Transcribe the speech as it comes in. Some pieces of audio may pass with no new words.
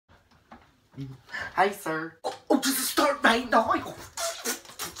Hi, sir. Oh, does it start right now?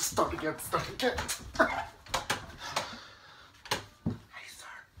 Start again, start again. Hi, sir.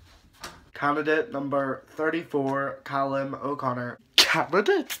 Candidate number 34, Callum O'Connor.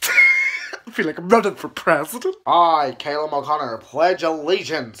 Candidate? I feel like I'm running for president. I, Callum O'Connor, pledge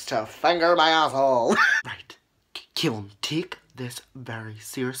allegiance to finger my asshole. Right. Callum, take this very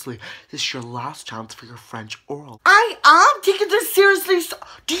seriously. This is your last chance for your French oral. I am taking this seriously.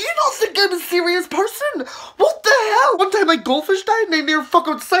 Do you not think I'm a serious person? What the hell? One time I goldfish died and I near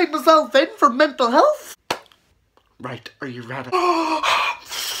fucking signed myself in for mental health. Right, are you ready?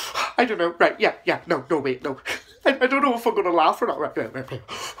 I don't know. Right, yeah. No, wait, no. I don't know if I'm gonna laugh or not. Right.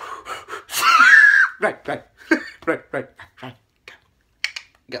 Right.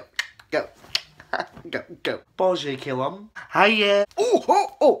 Go. Bonjour, Callum. Hiya.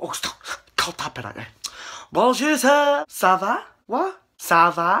 Oh, stop. Can't tap it out there. Bonjour, sir. Ça va? What?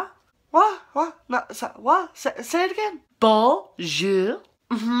 Ça va? What? No, what? Say it again. Bonjour.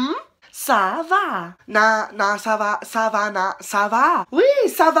 Ça va? Ça va. Oui,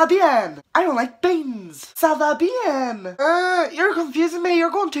 ça va bien. I don't like beans. Ça va bien. You're confusing me.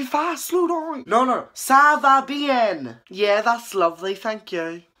 You're going too fast. Slow down. No. Ça va bien. Yeah, that's lovely. Thank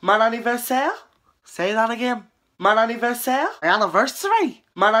you. Mon anniversaire? Say that again. Mon anniversaire? My anniversary?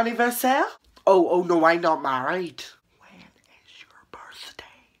 Mon anniversaire? Oh no, I'm not married. When is your birthday?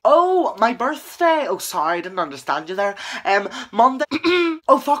 Oh, my birthday. Oh, sorry, I didn't understand you there. Monday.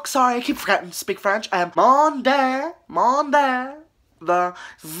 Oh, fuck, sorry, I keep forgetting to speak French. Monday. The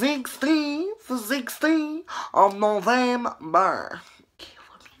 16th of November.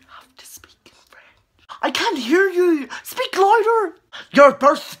 Caleb, you have to speak in French. I can't hear you. Speak louder. Your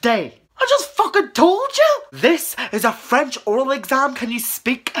birthday. I just fucking told you! This is a French oral exam. Can you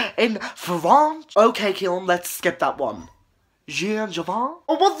speak in French? Okay, Caleb, let's skip that one. Jean-Javon?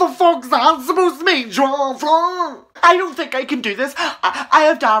 Oh, what the fuck's that supposed to mean? Jean-Javon? I don't think I can do this. I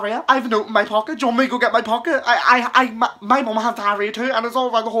have diarrhea. I have a note in my pocket. Do you want me to go get my pocket? My mum has diarrhea too, and it's all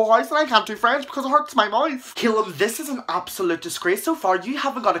around the whole house, and I can't do French because it hurts my mouth. Caleb, this is an absolute disgrace so far. You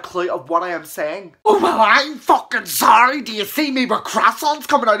haven't got a clue of what I am saying. Oh, well, I'm fucking sorry. Do you see me with croissants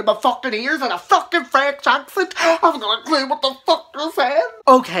coming out of my fucking ears and a fucking French accent? I haven't got a clue what the fuck you're saying.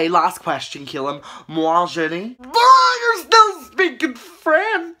 Okay, last question, Caleb. Moi, Jenny. You're still speaking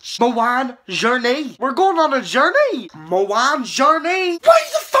French. Moan journey. We're going on a journey. Moan journey. Why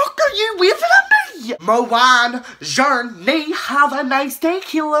the fuck are you waving at me? Moan journey. Have a nice day,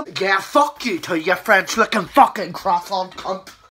 Caleb. Yeah, fuck you to your French looking fucking croissant cunt.